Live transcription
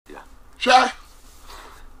Share.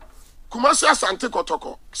 Kumasi Asante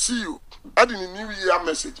Kotoko. See you. Adding a New Year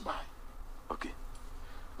message by. Okay.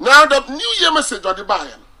 Now the New Year message on the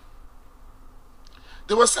buy.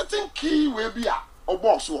 There was certain key where be a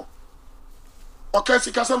boss. Okay,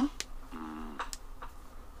 Sikasam.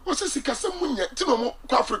 What's a Sikasam when you know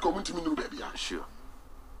Africa went to me, baby? Sure.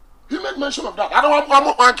 You made mention of that. I don't want one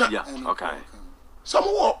more. Yeah, okay. Some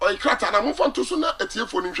more a crater and I move on to sooner at your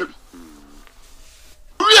phone in Jimmy.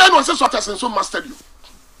 We was a sort of so mastered you.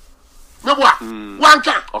 No one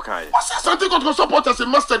can. Okay. What's something got to support us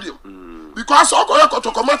in mastered you? Because all got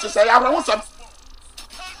to come out and say, I want some.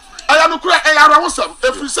 I am a around some.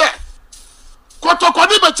 If we say, Kotoko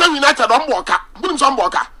Betem United on Walker, Booms on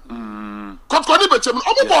Walker. Kotoko Betem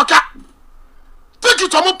on Walker. Take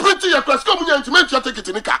it on printing your press communion to make you take it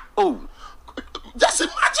in the car. Oh, just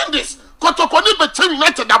imagine this. Kotoko Betem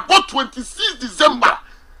United about 26 December.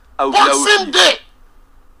 Boxing Day.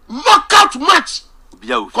 Knockout match.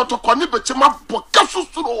 Kotoko Betem Bokasu.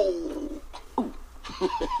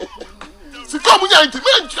 Si communion to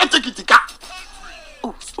make you take it in the car.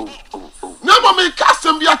 Never make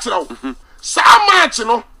custom be at all. Some match, you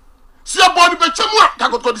know. See a body better more.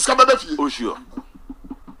 Got discover the oh, sure.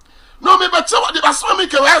 No, me better what the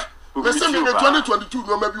Asamic away. We send me 2022,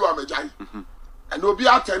 no, maybe you are a giant. And no be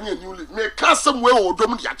out any new league. Make custom way or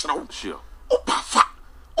dome the actual. Sure. Oh, Pafa.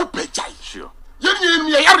 Oh, Pkay. Sure. Yen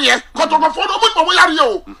me a area. Got on my phone. Oh, my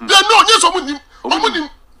area. They know, yes,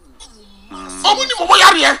 oh,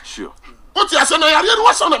 area. Sure. What's your son? I didn't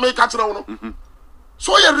want to make a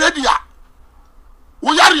so you're ready.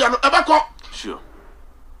 We are here, Ebeko. Sure.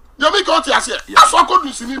 You make out here. That's what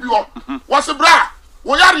couldn't see me before. What's a bra?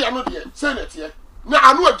 We are here, no dear. Say it here. Now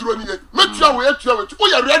I know a drone here. Make sure we are to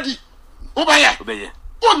we are ready. Over here.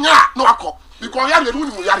 Oh, yeah, no, I call. Because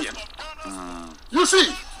we are here. You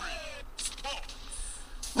see,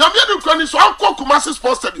 Namian Kani, so I'll call Kumasi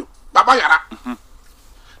Sports Stadium. Baba Yara.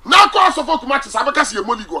 Now call so for Kumasi, Sabacas, your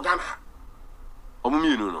Molly Gogana.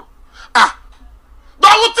 No. Ah. But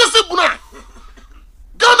what is it, Buna?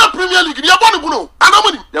 Ghana Premier League, you are born Buno.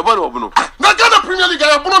 Anamoni. You are born Buno. Now Ghana Premier League, you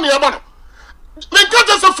are born Buno. Men can't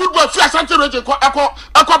just a football fair Asante Region,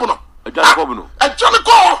 Aquabuno. A Jacobuno. A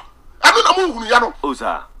Janico. I don't know who you know. Oh,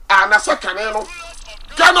 sir. And a second,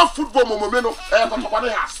 Ghana football momento,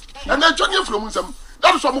 and then Johnny from them.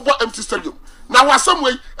 That is some empty stadium. Now, was some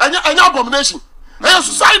way, and abomination. And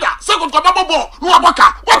society, second to Babo, no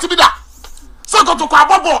Abaka. What to be that? Second to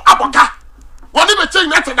Babo, Abaka. What if it's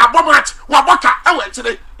united that Bomat, Wabaka, I went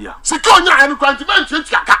today. Yeah. Sikonia and Quantiman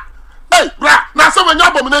Chaka. Hey, bra, now some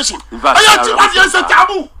abomination. I have to what is a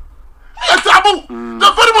taboo. A taboo.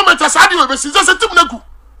 The very moment I saw you, it's just a timnagu.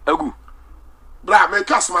 Agu. Bra, make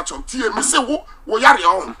us match on tea, Miss Woyari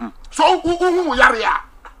on. So, who Yaria?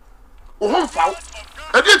 Oh, home foul.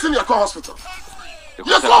 I didn't in your hospital.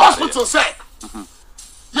 Your hospital say.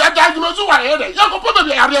 You're diagnosed with a headache. You're going to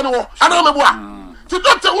be a Ariano. I don't know. The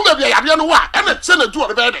doctor who may be a Ariano and a senator to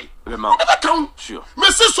the baby. Never count. Sure.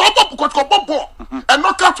 Mrs. Sobo got Bobo and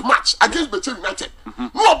knockout match against Betel United.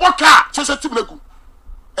 No Boka, says a Timnagu.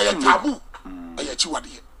 A taboo. A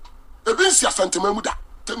Yachiwadi. A Vinci Asante Mamuda.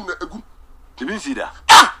 Timnagu. The Vinci da.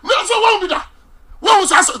 Ah, no, so won't be that. What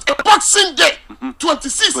was a Boxing Day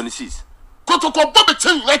 26. Kotoko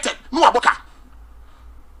Betel United. No Boka.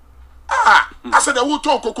 Ah, I said I will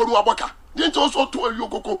talk Coco no Aboka. Didn't also to a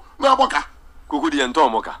Yoko no Aboka. Coco the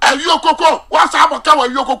Antomoka. A Yoko, what's Aboka or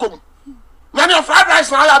Yoko? None of fried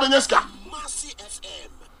rice now, I have in Yeska.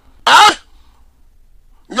 Ah,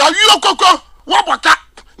 you are Yoko, Wabaka.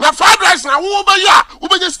 Now fried rice now, Uba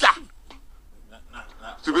Yeska.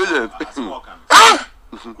 To be there. Ah,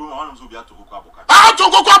 to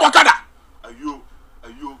go Abokada. Are you?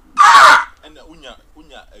 Ah, and Unya,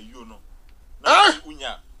 you know. Ah,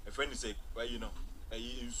 Unya. Friend say, well, you know,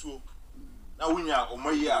 so now we are on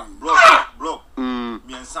my year, block,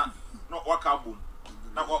 me and son, not walk out boom.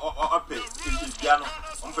 Now, up in piano,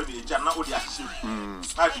 on for the Jana or the action.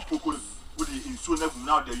 I cook with the insurer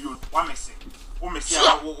now, the you, one may say,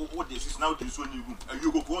 what this is now the soon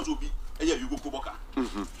you go to be a year you go Boca.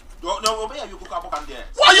 No, obey you cook up there.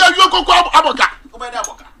 Why are you go Aboka? Obey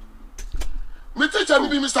Aboka. Mr.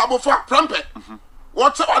 Mr. Abofa, Trumpet.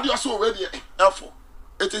 What's about your soul already? Helpful.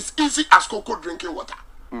 It is easy as Coco drinking water.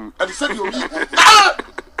 And he said, you'll be. I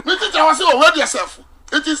was already yourself.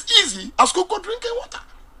 It is easy as Coco drinking water.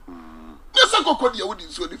 Nasa Coco, you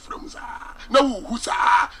wouldn't so different. No, who's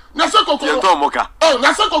Nasa Coco? Oh,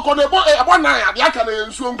 Nasa Coco, the boy, a 1 eye, the Akane,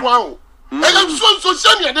 and soon go. And I'm so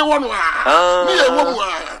senior, they want near a woman.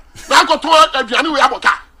 Now go to work at January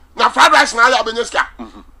Aboka. Now, fried rice now, I've been in Ska.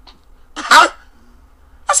 Huh?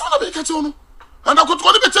 I saw the Bacatono. And I could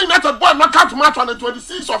go to the United boy, to match on the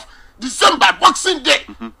 26th of December, Boxing Day.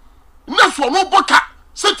 Next one, no book,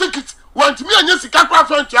 say ticket. Want me and yes, can't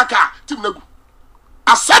friend to your car, Tim Nagu.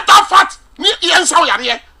 Accept that fact, near Ian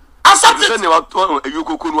Sawyer. Accept it. You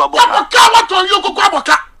could go about what on you go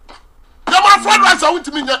Quaboka. The man friend was out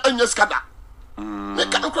to me and yes, Kada.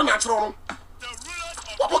 Make a natural.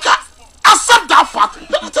 Accept that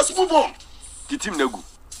fact. Let us move on. Get him Nagu.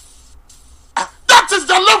 That is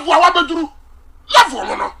the level I want to do.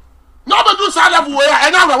 Level, no. Nobody do side level where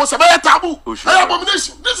and I was a very taboo.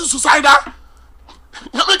 Abomination. This is suicidal.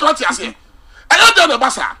 You make what you say. I don't know the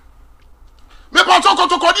bassa. Me Pkay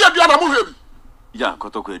to Kodia Diana Muhebi. Yeah,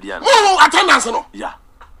 Kotoko Diana. Move attendance, no. Yeah.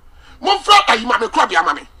 Mumfra, I mammy Crabia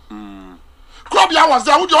mammy. Crabia was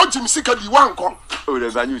there with your Jim Sicker, the one call. Oh, the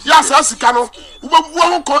venue. Yes, as Sicano, who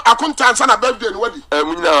won't call a content and a birthday and wedding.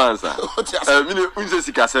 No answer.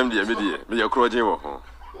 Unsika assembly, me your crowding.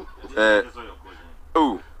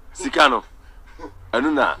 Oh, Sicano.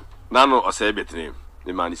 Anuna, Nano or say better name.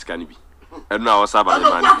 The man is canny. And now, Sabbath,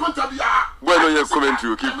 when you come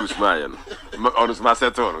into keep you smiling. Honest, my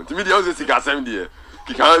set on. To me, the other Sika assembly.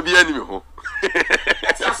 He can't be any more.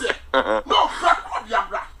 No,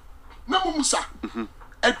 Crabia. No, Musa.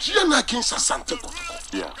 A Giana Kings Asante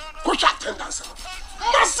Kotoko. Yeah. Coach attendance.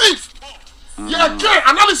 Massive. Yeah,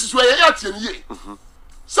 analysis where you're at ye.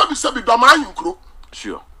 Sabi domain crew.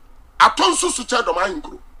 Sure. I told you to tell domain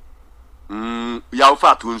crew. Ya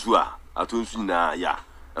fat tunsua. Atunsu na ya.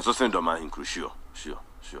 Aso send domain crew. Sure.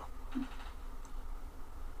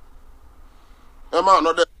 Emma,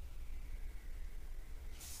 not there.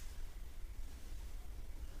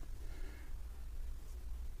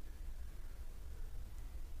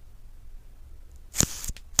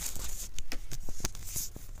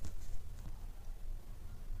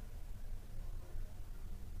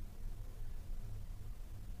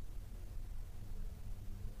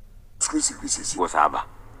 What's haba?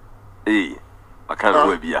 Hey, I can't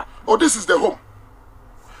go here. Oh, this is the home.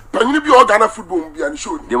 But you be all Ghana football be and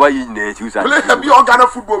show you. The way you need to say. Play be all Ghana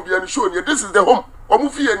football be and show you. This is the home. Or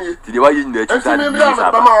move here. The way you need to say.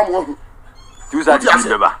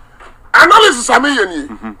 Analysis I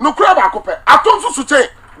mean, no crab a copper. I told you to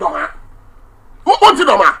take Doma. Who wanted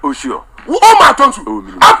Doma? Oh, sure. Who I told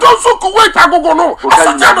you? I told you to wait. I go no.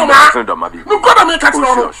 I Doma. No, God, make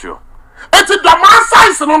it sure. It's the man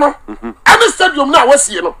size, no. Any stadium now, was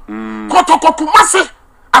you know. Kotoko Kumasi,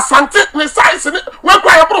 Asante, the size, when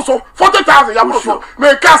I broso 40,000, ya broso,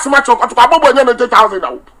 may cast much of Kotoko and 80,000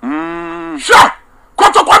 now. Sure,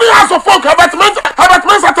 Kotoko has a folk, have at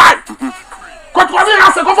time. Kotoko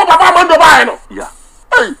has a go for Papa Mando Bino. Yeah.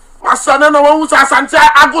 Hey, my son, and no one's Asante,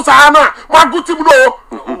 Agusana, my good team, no.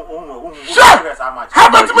 Sure,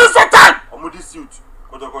 have at Mr. Time.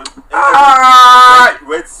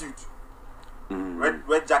 Red suit.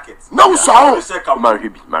 Red jacket. No sound.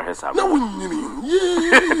 Marhesa. No,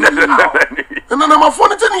 yeah. And then I'm a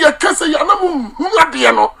funny thing. You can't say you're not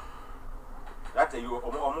Diano. That's you.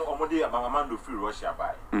 Amando free Russia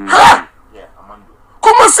by. Yeah, Amando.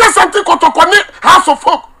 Come on, say something. Kotoko house of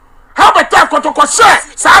folk. How about that? Kotoko share.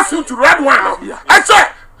 Sassy to red one. I say,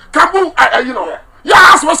 Kambu, you know. Yeah,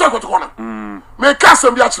 ask myself Kotoko. Make us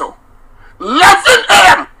some natural. 11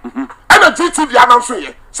 a.m. And a GTV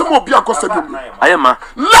announcement. Some will be a cost of I am 11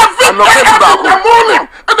 a.m. in the morning.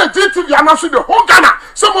 And the GTV announcement the whole Ghana.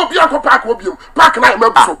 Some will be a park obium. Park night,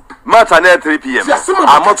 Martin 3 p.m.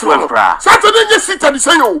 I'm not to emperor. Saturday, you sit and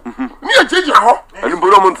say, oh, me a Jiji ho. And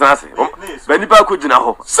Buromun Trans. When you back with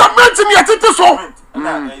Jinaho. Some mention me at it so.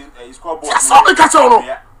 Yes, all the castle.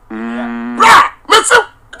 Bra, Miss,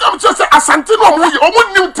 I'm just a Asante no more. You won't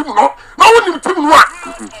need to know. No one need to know.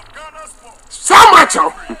 So much,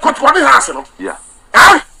 got what he has. Yeah.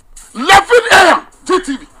 11 a.m.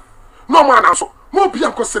 GTV. No man also. More be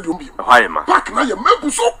a stadium. Why, man? Back now, you may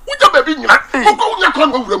so. With your baby, you go in your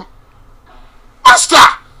congo. Master.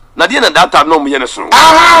 Nadia and that no me so.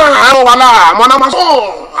 I don't want to.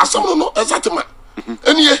 I saw no exactly.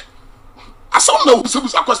 Any I saw no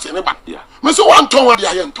service a question about. Yeah. Mister one tongue what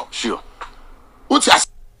I am talk. Sure. What's that?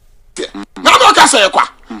 Now, no, I say,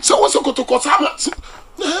 so what's a Kotoko Sama?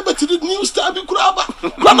 But the new star be grabber.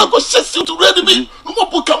 Rana go set you to ready me. No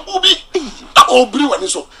more can be. Oh, brew and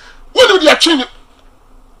so. When do they change?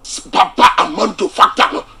 Baba Amando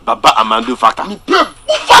factor. Baba Amando factor. Me pay.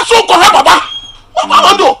 Who so go have Baba? Baba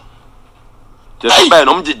Amando. Just buy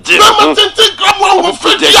no me. Mama think grab one for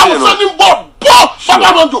 50 hours sending board. Baba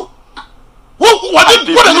Amando. What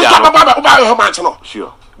did put a Baba her man no?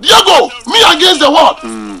 Sure. Diego, me against the world.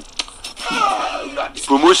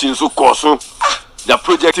 Promotion so cost. The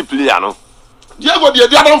project player no. Diego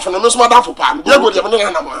the other from the small down for pan. Diego the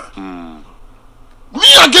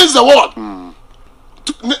me against the world.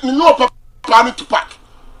 no planning to pack.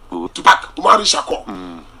 To pack, Umari Shako.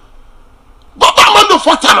 But Amando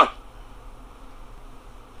Fortana.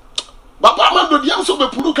 But Amando, the young so be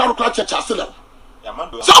Puruka Clutch Chasilla.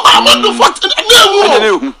 So Amando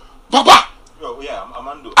Fortana. Baba. Yeah,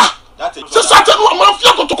 Amando. So Satan, my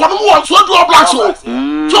fiaco to come on, so do a black soul.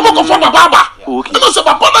 So go for Baba. And I said,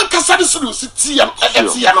 Baba Cassadi City and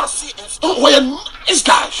Etiana. When is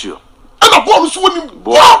that? Sure. And a bomb swimming.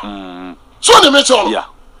 So on the metal. Yeah.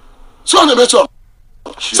 So on the metal.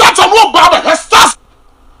 Satan no Baba has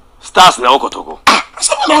stars na Kotoko.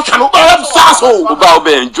 Someone can have stars. Oh, About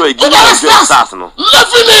be enjoy give stars no.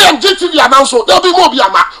 Living and GTV announce there'll be more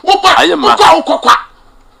biama. I am Kokwa.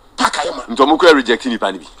 Takayama. Ntomuko rejecting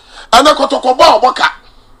nipa ni bi. And a Kotoko ba oboka.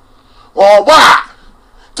 Oba.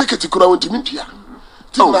 Take it to kura wonti mintua.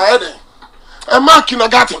 Ti na ede. E ma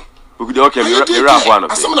kindergarten. Okay, mirror one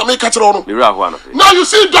of some make catch on. Mirror one of. Now you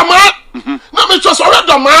see Doma. Now me just already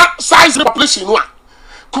Doma size population one.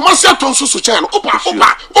 Kumasi atonso so channel. Opa.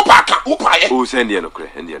 Oh, send the no cre.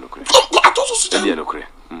 Atonso so channel. No cre.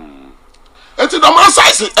 Enti Doma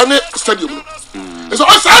size any stadium. It's all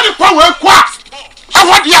say the power kwa. I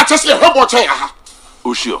want the just a hebo chan ha.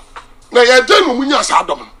 Oh sure. Na ye den mu nya sa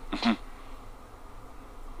dom.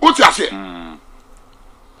 What you say?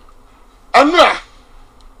 Anua.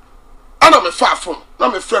 Ana me far from. Na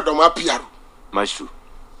me friend Doma PR. My shoe.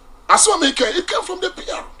 I saw me it came from the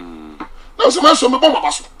PR. Now some man show me bomb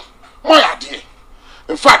basu. My idea.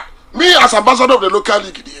 In fact, me as ambassador of the local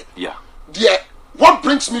league there. Yeah. There, what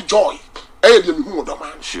brings me joy?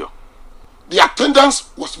 Sure. The attendance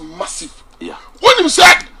was massive. Yeah. When he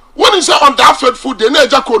said on that faithful day, na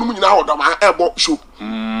eja ko nu nyina ho doma ebo show.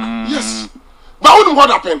 Yes. But when what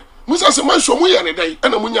happened? Musa say man show mu ye ne dai,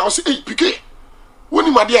 na mu nya o say Pkay. When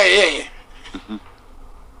him ade ye.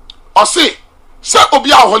 O say obi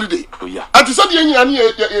a holiday. Oh yeah. And to say the nyina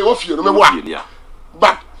ne e wo fie no me bo a. Yeah.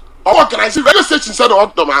 But organize radio station said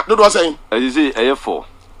on doma. No do saying. You say I have 4.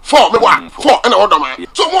 4 me bo a. 4 and on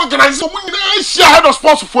doma. So mo organize mo nyina share head of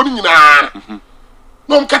sports for ni nyina.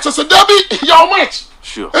 No catch say Debbie your match.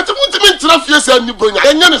 Sure. Enti mo ntimi ntra fie say ni bronya.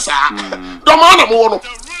 Enya ne sa. Doma na mo wo no.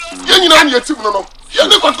 Ye nyina na yatim no no. Ye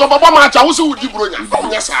ne kwatko baba match a wo se wo di bronya.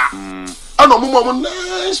 Onya sa. Ana mo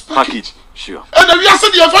nice package. Sure. And we are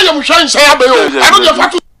saying you fire mushwan say abayo. I don't you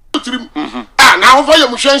fatu trim. Ah now fire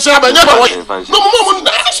mushwan say abayo. No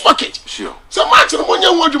nice package. Sure. So match no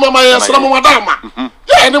nya wo adwuma ma yesra mo madama.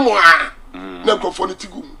 Yeah any mo ah. Na nkofo ni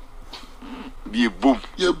tigum. Be boom.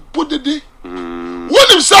 Ye bodede. When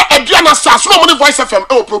you say aduana sa so mo voice FM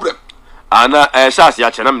e problem. Ana shas ya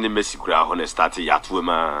chena me Messi kura ho na start ya to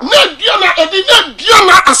ma. Na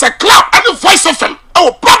aduana as a club and voice FM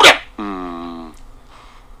e problem.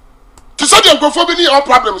 To say the nkofo bi ni all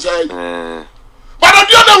problems eh. But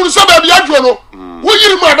aduana we say baby adwo no. Wo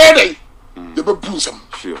yiri mu abede. Ye be bunsam.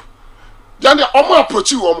 Sure. Then the omo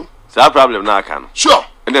approach you omo. Say problem na aka no. Sure.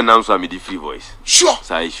 And then now so me the free voice. Sure.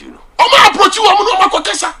 Say issue no. Omo approach you omo no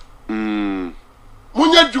makokesa.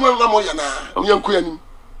 Munya dwuma na mo ya na. Nyanko yanim.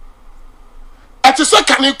 Ati se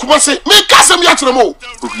kan kuma se me kasem ya kire mo.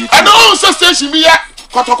 And all say station bi ya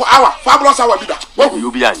Kotoko hour, fabulous hour bi da.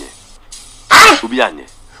 You be anye. Ah? You be anye.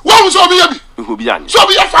 Wo so bi ya bi? You be anye. So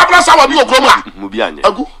bi ya fabulous hour bi ogrom a. You be anye.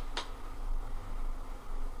 Agu.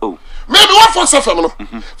 Oh. Maybe one for FM no.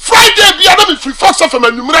 Friday bi ya na me free for FM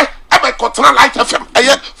anumre e be Kotana Light FM.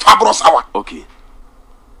 Eye fabulous hour. Okay.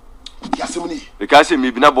 Yasemuni. Because say me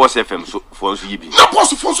be na boss FM so for so yibi. Na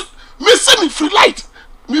boss for so me say me free light.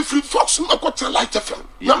 Me free Fox na Kotana Light FM.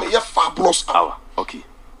 Na me ye fabulous hour. Okay.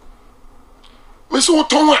 Me say wo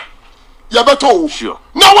ton a ya beto. Sure.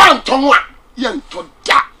 Na wan ton a ye nto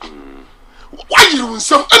da. Why you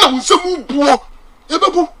unsem na unsem buo. E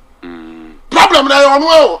bebu. Problem na yo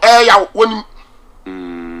no ya woni.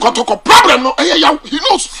 Kotoko problem no ya he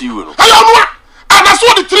knows. See you no. Ayo no. And that's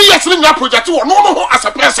what the 3 years in your project no as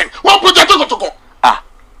a person. One project Kotoko. Ah.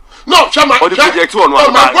 No, Chama. Or the project one.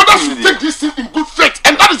 My brother should take this thing in good faith,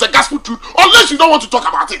 and that is the gospel truth. Unless you don't want to talk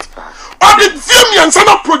about it. Or the Vimian son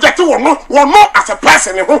of project one no as a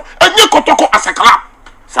person, and you Kotoko as a club.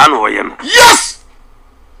 San Oyen. Yes.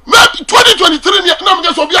 Maybe 2023. No,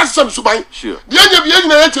 just be as some subai. Sure. The end of the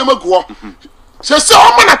year, go. So say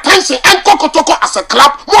all man attention and Kotoko as a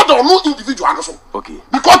club more than no individual also. Okay.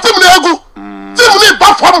 Because team nego, team need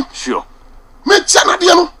back from. Sure. Me chana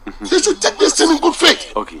diano. You should take this thing in good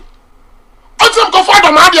faith. Okay. Until go for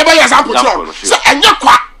the man, the example. Say anya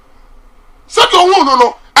kwa. Say you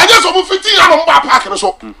no. I just over 15 years on park and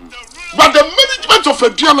so. But the management of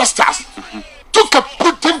Adriana Stars took a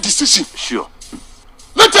prudent decision. Sure.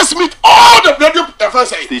 Let us meet all the radio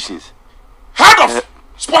stations. Head of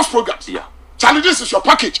sports programs. Yeah. Charlie, this is your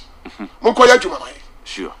package. Monkoya Juma.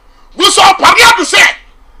 Sure. We saw Paria to say,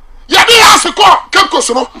 Yadi has a call,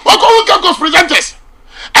 Kemkos, no, or Kemkos presenters.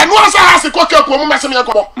 And once I has a call, Kemko, Massamia,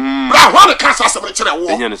 but I want to cast us somebody to the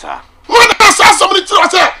war. When I saw somebody to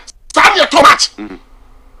say, stand here too much.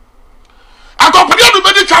 I got Paria to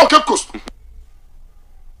medical Kemkos.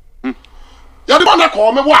 Yadi want to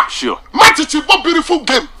call me what? Sure. Match it, beautiful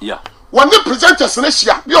game. Yeah. When the presenters in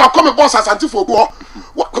Asia, you are coming boss Asante Kotoko.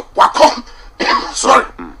 What come? Sorry.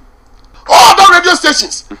 All the radio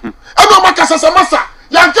stations. And no matter as a master,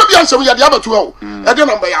 young Jabian, so we are the other two. And then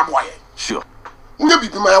I'm by a boy. Sure. Maybe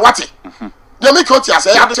my watty. They make out as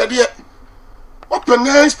I have said here. What a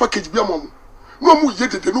nice package, be a mom. No more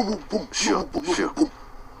yet, no more boom. Sure. Boom.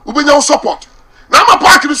 We be no support. Now my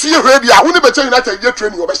park to see a radio. I wouldn't be telling that you're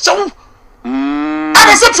training over show.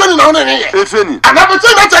 I said training on any. Training. And I'm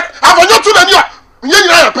telling that I've got to the new. You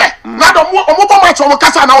pay. Now the mobile match on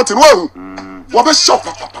Casa now to know. What a show.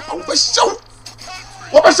 What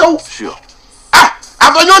a show. Sure. Ah,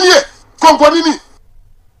 I've got you. Company.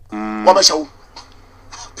 What a show.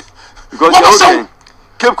 Because you're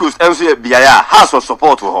Cape Coast MC Biaya has of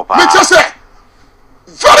support for Hopper. Me just say,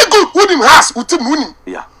 very good winning house with him winning.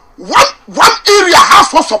 Yeah. One area has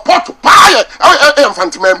for support to buy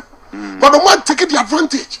infant men. But the one taking the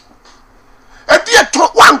advantage. A dear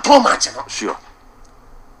one ton match. Sure.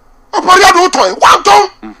 One ton.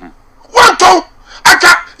 I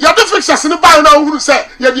can't. You're the fixers in the bar now who say,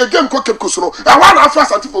 you're the game cook Kusno. I want our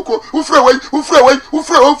first Antifoco, who free away,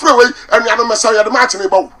 and you're the Messiah, the match in the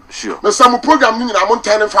bow. Sure. The some program meaning I'm on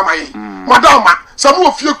 10 for my Madama, some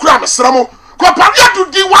of you cram a sramo. Compared to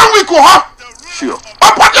the 1 week or half. Sure.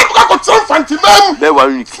 There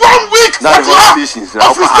 1 week. 1 week. Stations.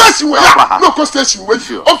 No station way.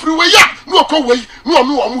 Of free way, no co way,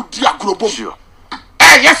 no, dear global. Sure.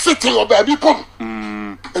 Yes, sitting or baby pump.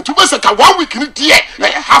 And to make a 1 week in the year,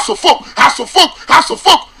 house of folk.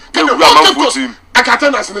 Can you walk him? I can't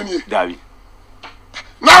tell us in the Davy.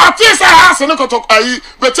 Now, I think I have a Kotoko,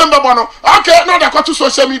 but Bono. Okay, now they got to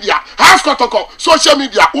social media. House Kotoko, social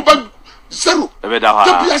media, Uber zero. The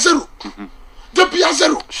Pia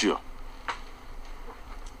zero. Sure.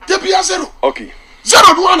 The Pia zero. Okay.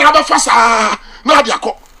 0 to 1 have fast. Now they are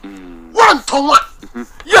 1 to 1.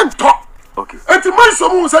 Young talk. Okay. And the man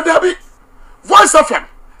someone said, Debbie, Voice FM,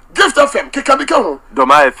 Gift FM, Kikabiko,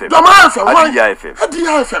 Doma FM, Adia FM.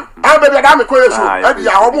 I bet I'm a question.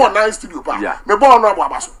 Adia, or more nice to you. Yeah. Me born no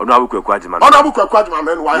Babas. Onabuko Quadman. Onabuko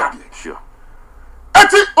Quadman, why? Sure.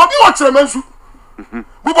 Eti, Obi watch the mensu.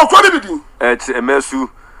 Bubo credibility. It's a mersu.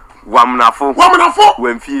 Wamnafo,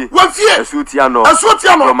 Wemfie, Asutiano,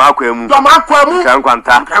 Domaquem,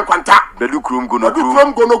 Kanquanta, Belucrum,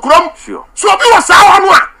 Gonocrum, sure. So be was our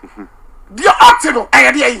one. Dear Octino,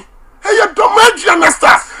 hey, Domagian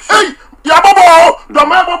Masters, hey, Yababo,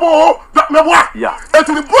 Domabo, Memoir, yeah, and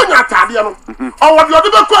to the Brunia Tadiano, or what you're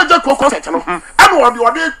the Coco, and what you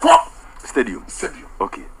are the crop stadium.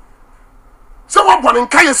 Okay. So what one in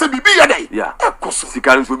Kaya said, be a day. Yeah,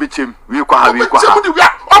 Sicans will be chim. We quite have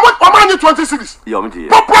 20 cities.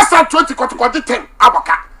 Papa 20 Kotoko 10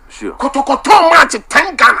 Abaka. Sure. Kotoko match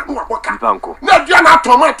 10 Ghana. No, Diana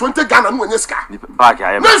Toma 20 Ghana Nueska. No,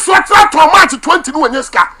 so I match 20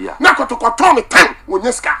 Nueska. Yeah. Now Kotoko 10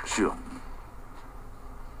 Nueska. Sure.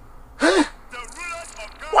 Hey,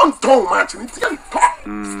 1 ton match in it.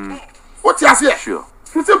 What's your say? Sure.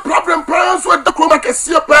 It's a problem. Parents with the chroma can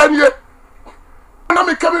see a pen here.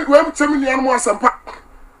 I'm coming to tell me the Sampa.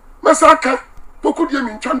 Massacre, who could you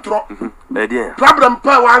mean Chantro? Problem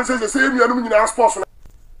power answers the same you are sports.